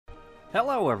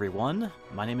Hello everyone,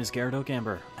 my name is Garrett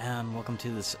Oakamber, and welcome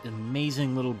to this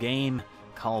amazing little game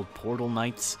called Portal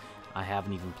Knights. I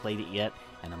haven't even played it yet,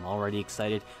 and I'm already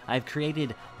excited. I've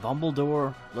created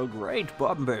Bumbledore, the great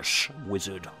bumbus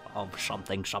wizard of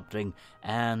something something,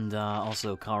 and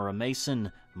also Kara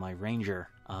Mason, my ranger.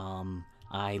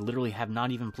 I literally have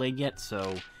not even played yet,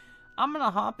 so I'm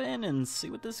gonna hop in and see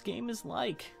what this game is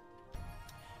like.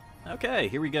 Okay,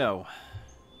 here we go.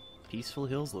 Peaceful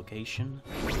Hills location.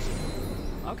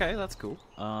 Okay, that's cool.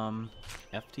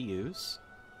 F to use.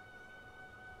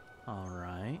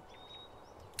 Alright.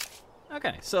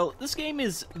 Okay, so this game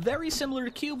is very similar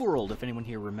to Cubeworld, if anyone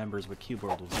here remembers what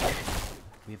Cubeworld was like.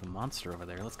 We have a monster over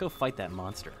there. Let's go fight that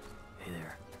monster. Hey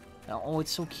there. Oh,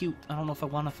 it's so cute. I don't know if I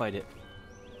want to fight it.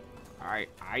 I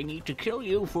need to kill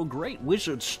you for great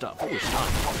wizard stuff. Oh, it's not.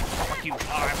 Fuck you,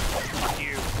 slime. Fuck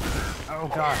you. Oh,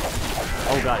 God.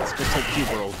 Oh, God, it's just like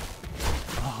Cubeworld.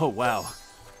 Oh, wow.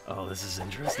 Oh, this is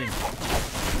interesting.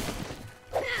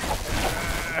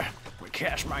 I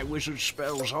cast my wizard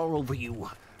spells all over you.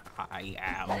 I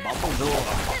am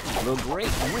Bumbledore, the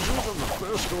great wizard of the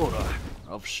first order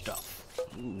of stuff.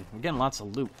 Ooh, we're getting lots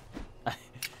of loot.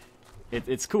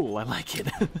 It's cool, I like it.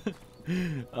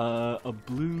 A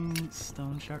blue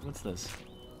stone shard, what's this?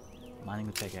 Mining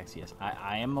with pickaxe, yes.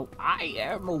 I am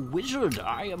a wizard.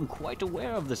 I am quite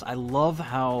aware of this. I love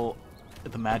how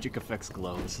the magic effects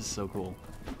glow. This is so cool.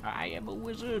 I am a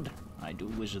wizard. I do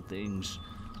wizard things.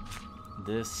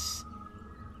 This...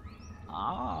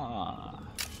 Ah...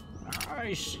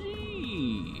 I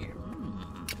see.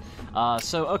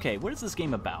 So, okay, what is this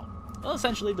game about? Well,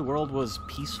 essentially, the world was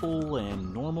peaceful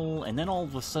and normal, and then all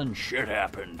of a sudden, shit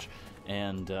happened.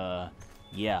 And,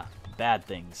 yeah, bad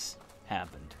things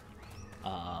happened.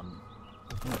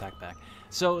 Backpack.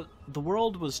 So, the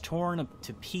world was torn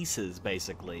to pieces,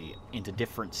 basically, into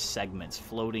different segments,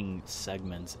 floating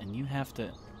segments, and you have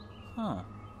to... Huh.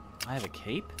 I have a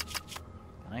cape?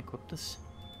 Can I equip this?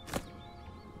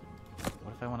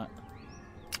 What if I want to...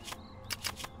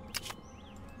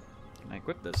 Can I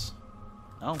equip this?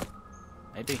 No.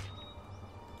 Maybe.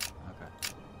 Okay.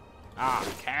 Ah,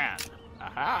 I can!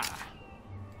 Aha!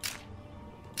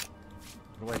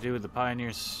 What do I do with the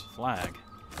Pioneer's flag?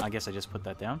 I guess I just put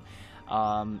that down.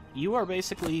 You are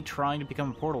basically trying to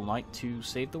become a Portal Knight to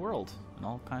save the world, and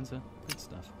all kinds of good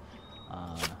stuff.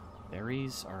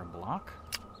 Berries are a block.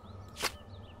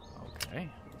 Okay.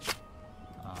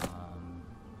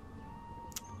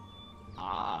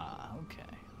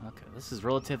 Okay. Okay, this is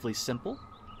relatively simple,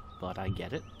 but I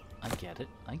get it. I get it.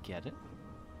 I get it.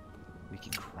 We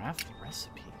can craft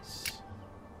recipes.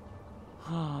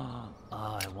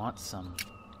 I want some.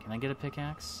 Can I get a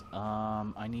pickaxe?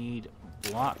 I need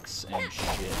blocks and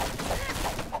shit.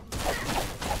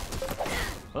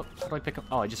 Oh, how do I pick up?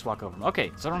 Oh, I just walk over them. Okay,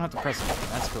 so I don't have to press it.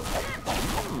 That's cool.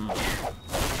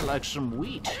 Like some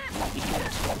wheat.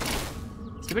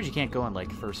 It's too bad you can't go in,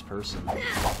 like, first person.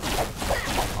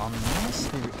 Unless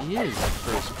there is a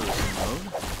first person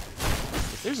mode.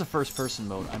 If there's a first person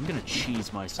mode, I'm gonna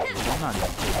cheese myself. I'm not even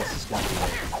kidding. This is gonna be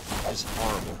just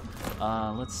horrible.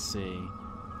 Let's see.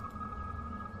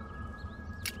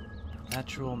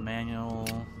 Perpetual, manual,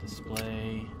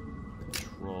 display,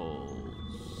 controls.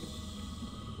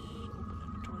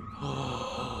 Open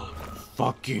inventory.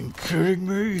 Fucking kidding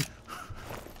me?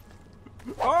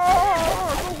 Oh,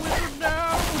 I'm a wizard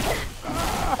now!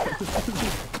 Ah!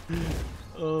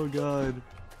 Oh god,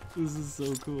 this is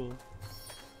so cool.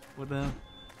 What the hell?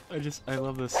 I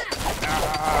love this.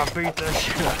 Ah, beat the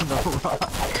shit out of the rock.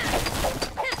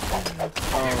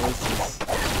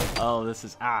 Oh, this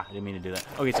is, I didn't mean to do that.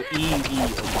 Okay, so E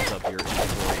opens up your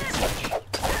inventory and such.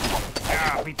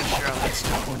 Ah, beat the shit out of that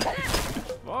stone.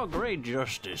 Oh, great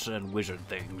justice and wizard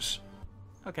things.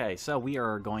 Okay, so we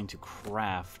are going to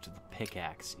craft the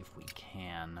pickaxe if we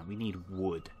can. We need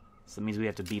wood. So that means we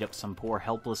have to beat up some poor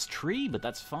helpless tree, but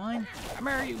that's fine. Come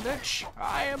here, you bitch.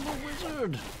 I am a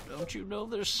wizard. Don't you know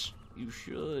this? You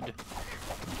should.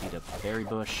 Beat up a berry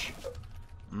bush.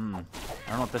 I don't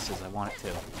know what this is. I want it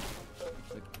to.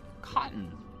 The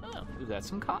cotton. Oh, we got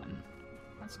some cotton.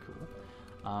 That's cool.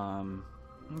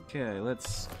 Okay,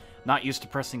 let's... Not used to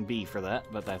pressing B for that,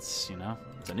 but that's, you know,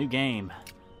 it's a new game.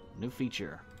 New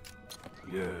feature.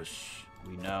 Yes,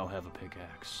 we now have a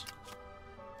pickaxe.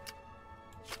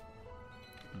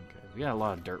 Okay, we got a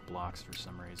lot of dirt blocks for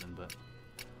some reason, but...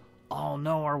 Oh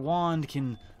no, our wand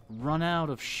can run out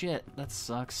of shit. That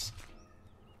sucks.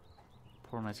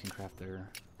 Poor mice can craft their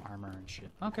armor and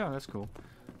shit. Okay, that's cool.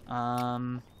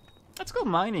 Let's go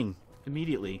mining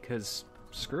immediately, because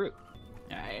screw it.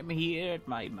 I am here at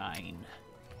my mine.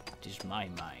 It is my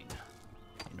mine,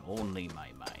 and only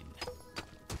my mine.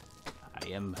 I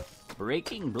am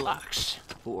Breaking blocks.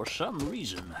 For some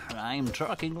reason, I'm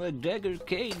talking like Dagger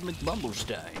Cade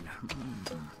McBumblestein.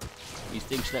 He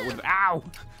thinks that would... Ow!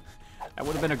 That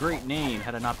would have been a great name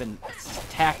had I not been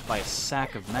attacked by a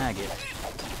sack of maggot.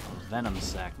 A venom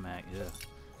sack maggot.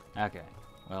 Okay.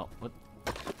 Well, what...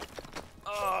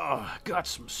 Oh, got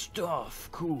some stuff.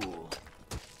 Cool.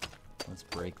 Let's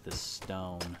break this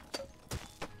stone.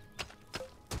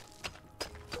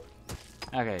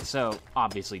 Okay, so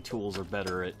obviously tools are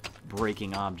better at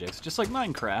breaking objects, just like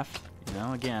Minecraft. You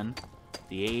know, again,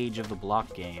 the age of the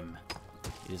block game.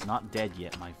 It is not dead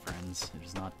yet, my friends. It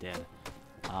is not dead.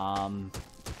 I'm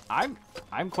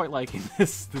quite liking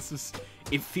this.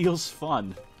 It feels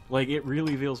fun. Like, it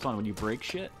really feels fun. When you break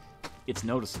shit, it's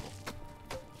noticeable.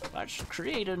 Let's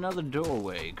create another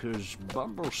doorway, because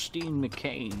Bumblestein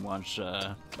McCain wants,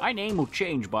 my name will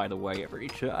change, by the way, every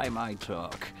time I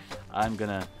talk. I'm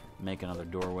gonna make another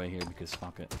doorway here, because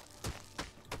fuck it.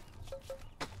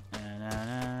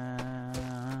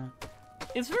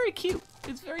 It's very cute.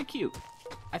 It's very cute.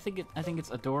 I think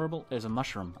it's adorable. There's a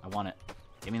mushroom. I want it.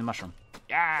 Give me the mushroom.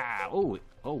 Yeah! Oh,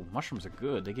 mushrooms are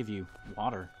good. They give you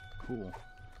water. Cool.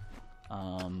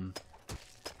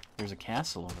 There's a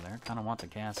castle over there. Kind of want the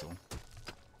castle.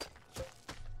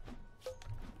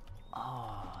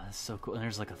 Oh, that's so cool. And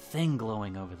there's like a thing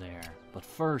glowing over there. But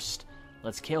first,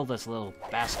 let's kill this little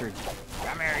bastard.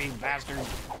 Come here, you bastard.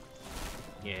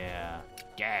 Yeah.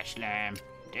 Gash lamb.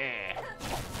 Yeah.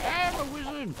 I'm a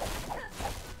wizard.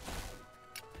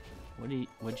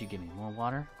 What'd you give me? More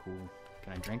water? Cool.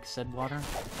 Can I drink said water?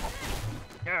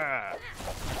 Yeah.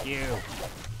 You.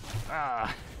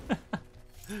 Ah.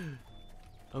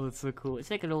 Oh, it's so cool.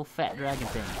 It's like a little fat dragon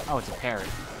thing. Oh, it's a parrot.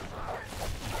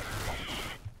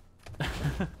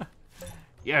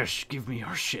 Yes, give me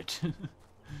your shit.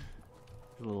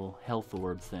 A little health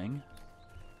orb thing.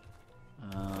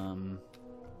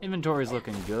 Inventory's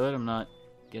looking good. I'm not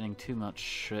getting too much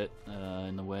shit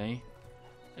in the way.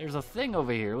 There's a thing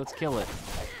over here. Let's kill it.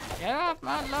 Get off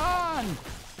my lawn!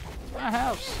 It's my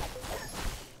house.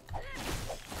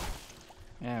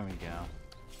 There we go.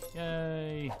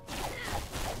 Yay.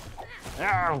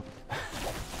 Ow!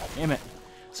 Damn it.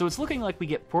 So it's looking like we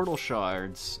get portal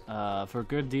shards for a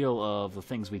good deal of the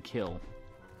things we kill.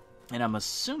 And I'm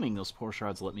assuming those portal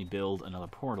shards let me build another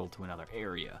portal to another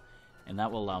area. And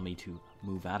that will allow me to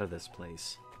move out of this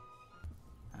place.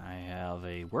 I have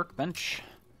a workbench.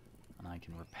 And I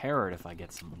can repair it if I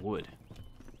get some wood.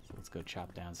 So let's go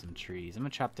chop down some trees. I'm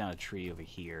going to chop down a tree over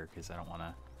here because I don't want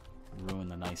to ruin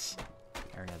the nice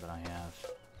area that I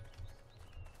have.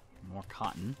 More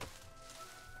cotton.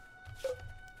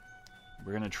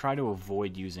 We're going to try to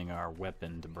avoid using our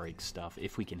weapon to break stuff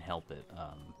if we can help it.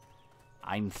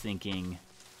 I'm thinking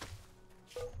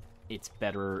it's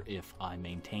better if I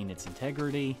maintain its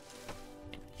integrity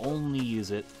and only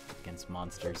use it against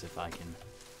monsters if I can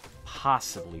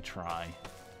possibly try.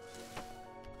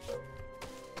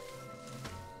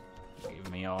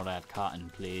 Give me all that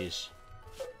cotton, please.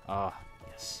 Ah,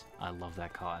 yes. I love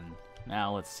that cotton.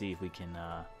 Now let's see if we can,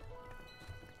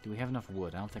 do we have enough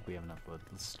wood? I don't think we have enough wood.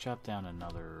 Let's chop down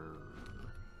another...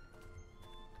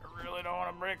 I really don't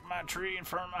want to break my tree in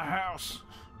front of my house.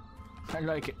 I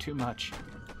like it too much.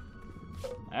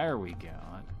 There we go.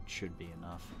 That should be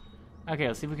enough. Okay,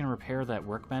 let's see if we can repair that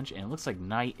workbench. And it looks like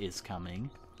night is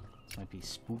coming. This might be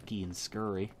spooky and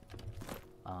scurry.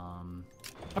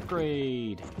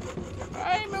 Upgrade!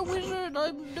 I'm a wizard!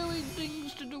 I'm doing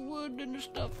things to the wood and the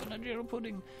stuff and the jello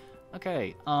pudding.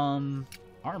 Okay,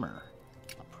 armor.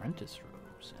 Apprentice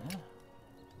robes, eh?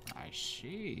 I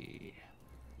see.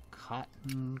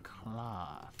 Cotton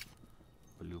cloth.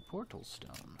 Blue portal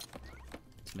stone.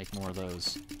 Let's make more of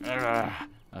those.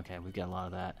 Okay, we've got a lot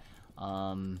of that.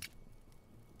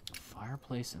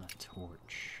 Fireplace and a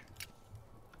torch.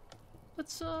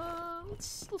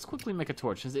 Let's quickly make a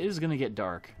torch. It is gonna get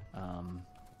dark.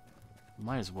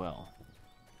 Might as well.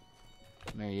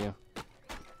 There you.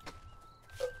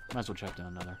 Might as well chop down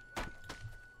another.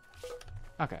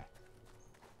 Okay.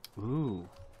 Ooh,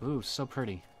 so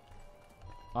pretty.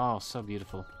 Oh, so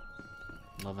beautiful.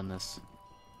 Loving this.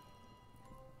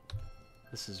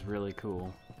 This is really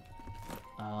cool.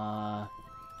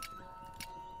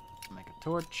 Make a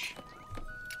torch.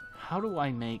 How do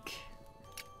I make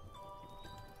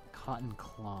cotton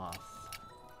cloth?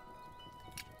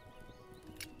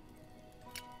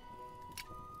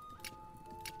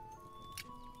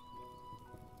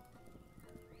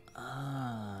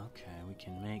 Okay, we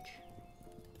can make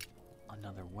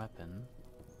another weapon.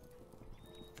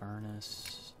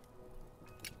 Furnace.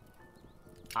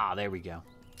 Ah, there we go.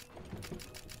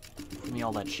 Give me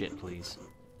all that shit, please.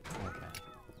 Okay.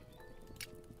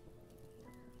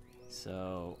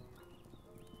 So...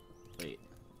 Wait.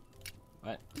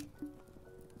 What? You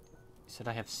said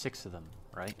I have 6 of them,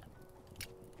 right?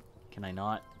 Can I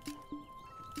not?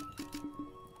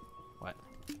 What?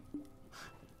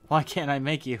 Why can't I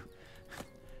make you?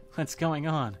 What's going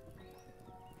on?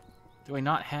 Do I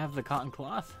not have the cotton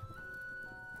cloth?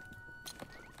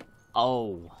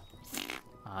 Oh.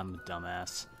 I'm a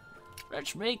dumbass.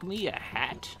 Let's make me a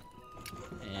hat.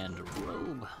 And a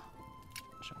robe.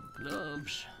 Some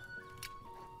gloves.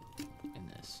 And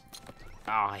this.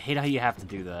 Oh, I hate how you have to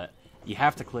do that. You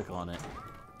have to click on it.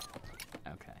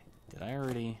 Okay. Did I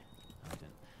already? I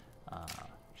didn't.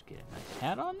 Just get a nice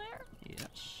hat on there.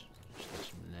 Yes. Let's get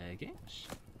some leggings.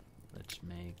 Let's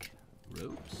make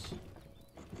ropes.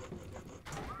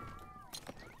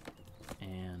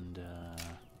 And,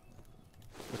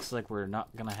 looks like we're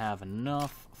not gonna have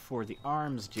enough for the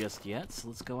arms just yet, so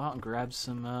let's go out and grab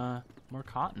some, more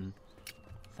cotton.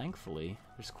 Thankfully,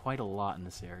 there's quite a lot in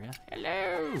this area.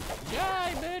 Hello!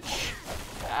 Die, bitch!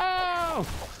 Ow!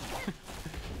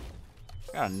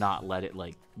 Gotta not let it,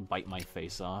 like, bite my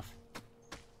face off.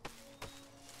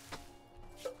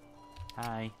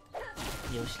 Hi.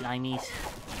 Yo, slimies.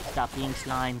 Stop being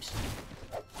slimes.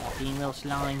 Stop being little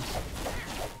slimes.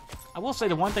 I will say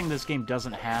the one thing this game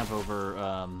doesn't have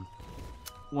over,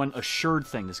 one assured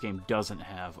thing this game doesn't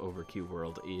have over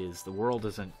Cubeworld is the world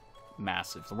isn't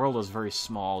massive. The world is very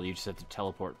small, you just have to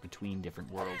teleport between different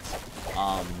worlds.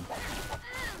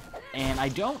 And I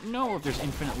don't know if there's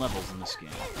infinite levels in this game.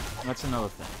 That's another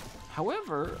thing.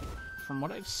 However, from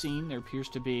what I've seen, there appears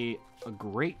to be a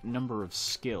great number of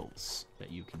skills that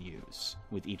you can use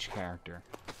with each character.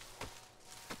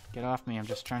 Get off me, I'm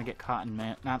just trying to get cotton,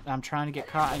 man. I'm trying to get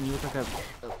cotton, you look like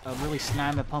a really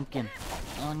slimy pumpkin.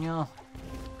 Oh no.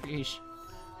 Please.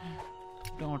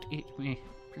 Don't eat me.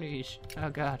 Please. Oh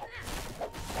god.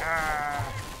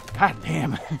 God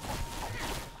damn.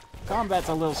 Combat's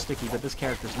a little sticky, but this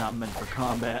character's not meant for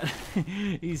combat.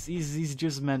 he's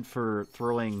just meant for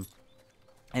throwing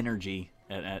energy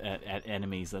at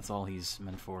enemies. That's all he's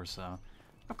meant for, so...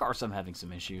 Of course I'm having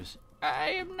some issues. I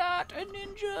am not a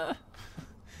ninja!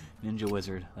 Ninja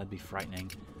wizard. That'd be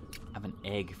frightening. I have an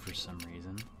egg for some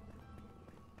reason.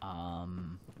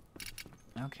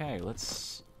 Okay,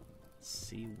 let's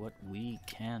see what we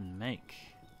can make.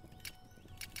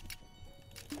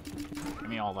 Give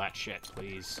me all that shit,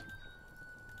 please.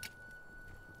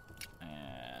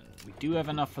 And we do have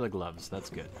enough for the gloves.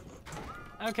 That's good.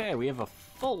 Okay, we have a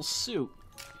full suit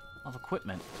of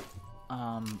equipment.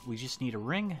 We just need a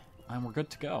ring, and we're good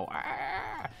to go.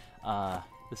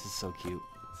 This is so cute.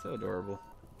 So adorable.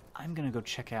 I'm gonna go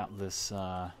check out this,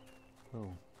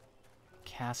 little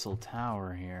castle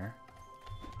tower here.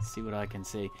 See what I can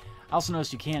see. I also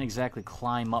noticed you can't exactly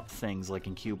climb up things like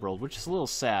in Cubeworld, which is a little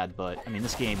sad, but, I mean,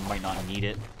 this game might not need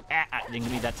it. Didn't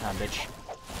give me that time, bitch.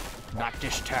 Not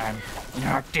this time.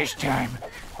 Not this time.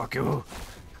 Fuck you.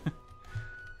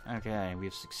 Okay, we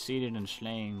have succeeded in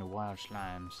slaying the wild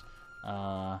slimes.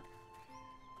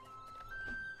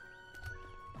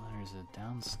 There's a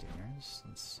downstairs.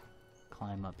 Let's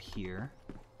climb up here.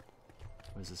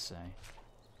 What does this say?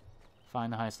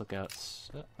 Find the highest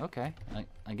lookouts. Okay,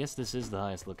 I guess this is the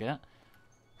highest lookout.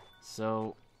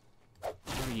 So,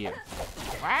 what are you?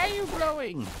 Why are you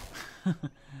glowing?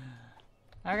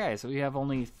 Okay, so we have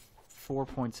only 4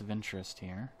 points of interest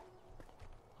here.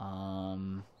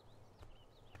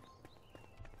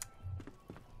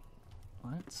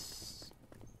 What's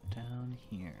down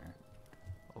here?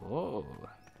 Oh.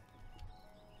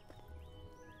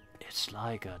 It's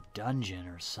like a dungeon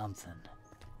or something.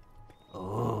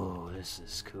 Oh, this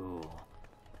is cool.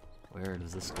 Where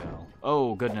does this go?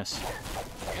 Oh, goodness.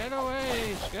 Get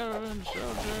away, skeleton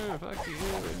soldier! Fuck you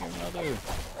and your mother.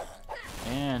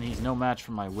 And he's no match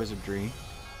for my wizardry.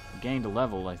 Gained a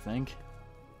level, I think.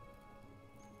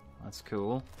 That's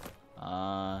cool.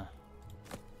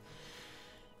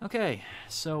 Okay,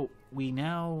 so we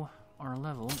now are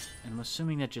level, and I'm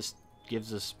assuming that just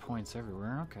gives us points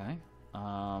everywhere. Okay.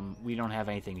 We don't have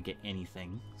anything to get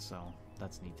anything, so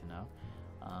that's neat to know.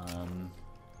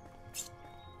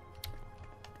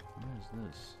 What is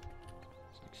this?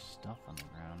 It's like stuff on the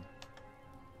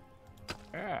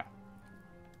ground.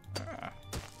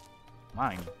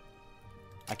 Mine.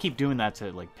 I keep doing that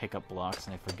to like pick up blocks,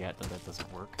 and I forget that that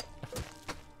doesn't work.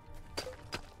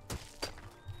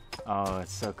 Oh,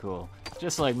 it's so cool.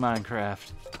 Just like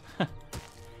Minecraft.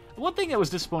 One thing that was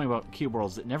disappointing about Cubeworld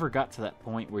is it never got to that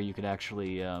point where you could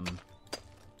actually,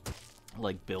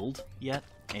 like, build yet.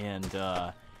 And,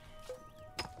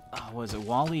 was it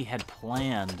Wally had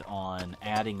planned on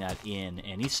adding that in,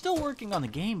 and he's still working on the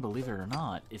game, believe it or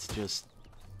not. It's just,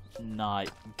 not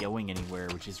going anywhere,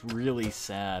 which is really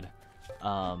sad.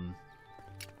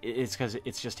 It's because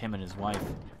it's just him and his wife.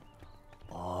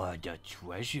 Oh, the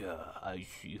treasure. I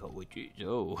see how it is.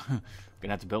 Oh,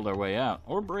 gonna have to build our way out.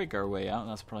 Or break our way out.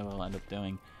 That's probably what we'll end up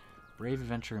doing. Brave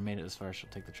adventurer made it as far as she'll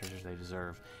take the treasures they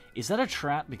deserve. Is that a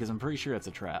trap? Because I'm pretty sure it's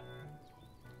a trap.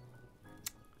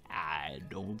 I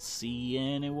don't see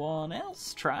anyone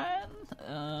else trying.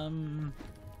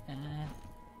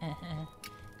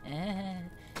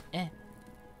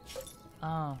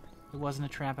 Oh, it wasn't a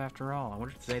trap after all. I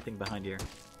wonder if there's anything behind here.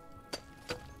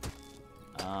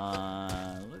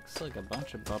 Looks like a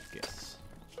bunch of bupkis.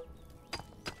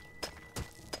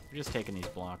 We're just taking these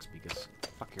blocks because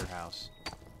fuck your house.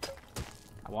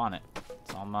 I want it.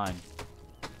 It's all mine.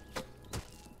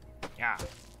 Yeah.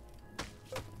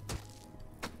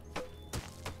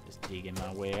 Just digging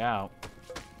my way out.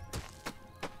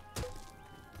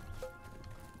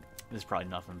 There's probably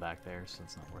nothing back there, so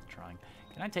it's not worth trying.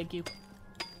 Can I take you?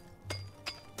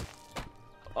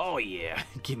 Oh yeah,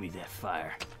 give me that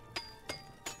fire.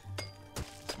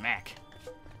 Smack.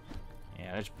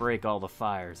 Yeah, let's break all the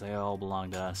fires. They all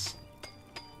belong to us.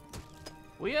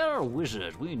 We are a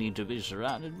wizard. We need to be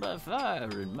surrounded by fire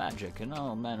and magic and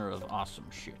all manner of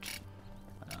awesome shit.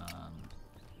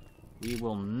 We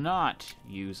will not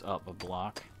use up a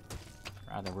block.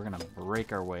 Rather, we're gonna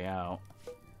break our way out.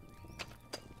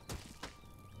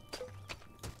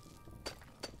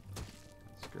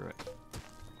 Screw it.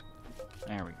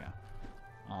 There we go.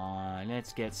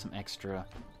 Let's get some extra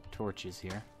torches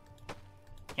here.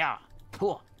 Yeah,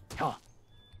 cool.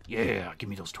 Yeah, give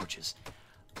me those torches.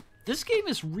 This game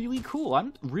is really cool.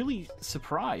 I'm really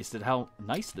surprised at how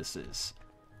nice this is.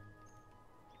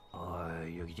 Oh,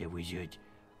 look at the wizard.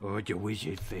 Oh, the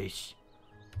wizard face.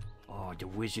 Oh, the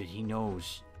wizard, he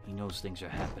knows. He knows things are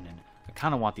happening. I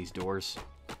kind of want these doors.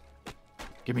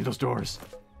 Give me those doors.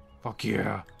 Fuck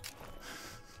yeah.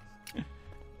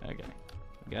 Okay.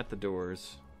 We got the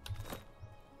doors.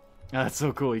 Oh, that's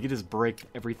so cool. You can just break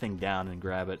everything down and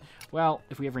grab it. Well,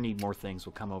 if we ever need more things,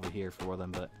 we'll come over here for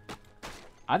them, but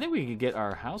I think we could get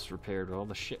our house repaired with all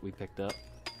the shit we picked up.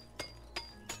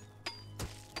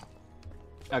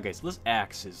 Okay, so this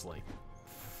axe is, like,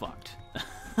 fucked.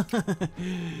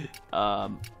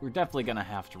 We're definitely gonna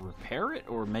have to repair it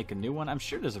or make a new one. I'm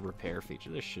sure there's a repair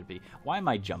feature. There should be. Why am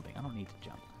I jumping? I don't need to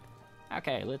jump.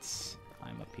 Okay, let's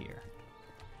climb up here.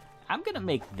 I'm gonna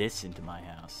make this into my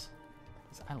house.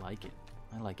 I like it.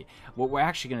 I like it. What we're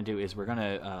actually gonna do is we're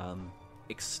gonna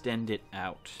extend it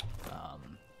out.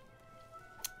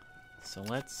 So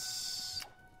let's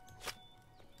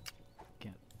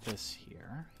get this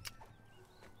here.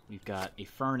 We've got a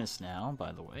furnace now,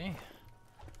 by the way,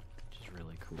 which is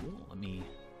really cool. Let me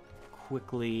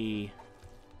quickly...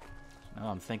 Now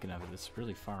I'm thinking of it, it's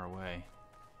really far away.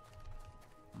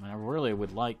 I mean, I really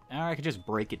would like... I could just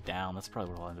break it down. That's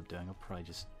probably what I'll end up doing. I'll probably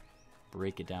just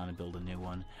break it down and build a new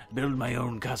one. Build my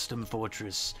own custom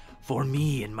fortress for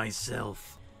me and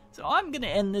myself. So I'm going to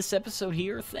end this episode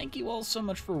here. Thank you all so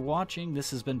much for watching.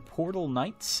 This has been Portal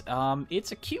Knights.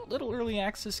 It's a cute little early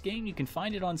access game. You can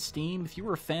find it on Steam. If you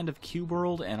were a fan of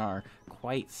Cubeworld and are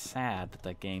quite sad that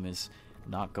that game is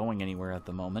not going anywhere at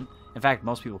the moment. In fact,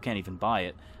 most people can't even buy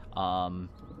it.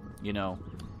 You know,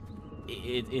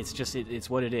 it's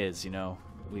what it is, you know.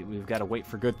 We've got to wait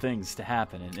for good things to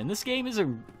happen. And this game is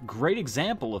a great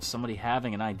example of somebody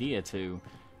having an idea to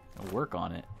work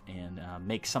on it and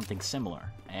make something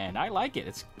similar. And I like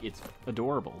it. It's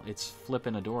adorable. It's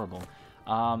flippin' adorable.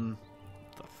 The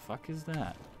fuck is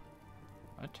that?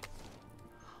 What?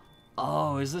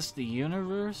 Oh, is this the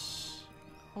universe?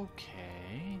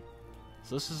 Okay.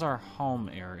 So this is our home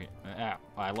area.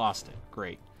 I lost it.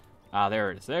 Great.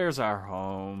 There it is. There's our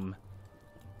home.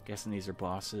 Guessing these are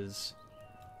bosses.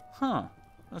 Huh.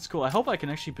 That's cool. I hope I can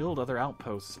actually build other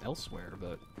outposts elsewhere,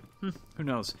 but who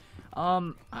knows.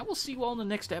 I will see you all in the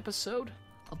next episode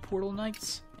of Portal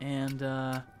Knights, and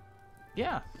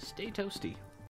yeah, stay toasty.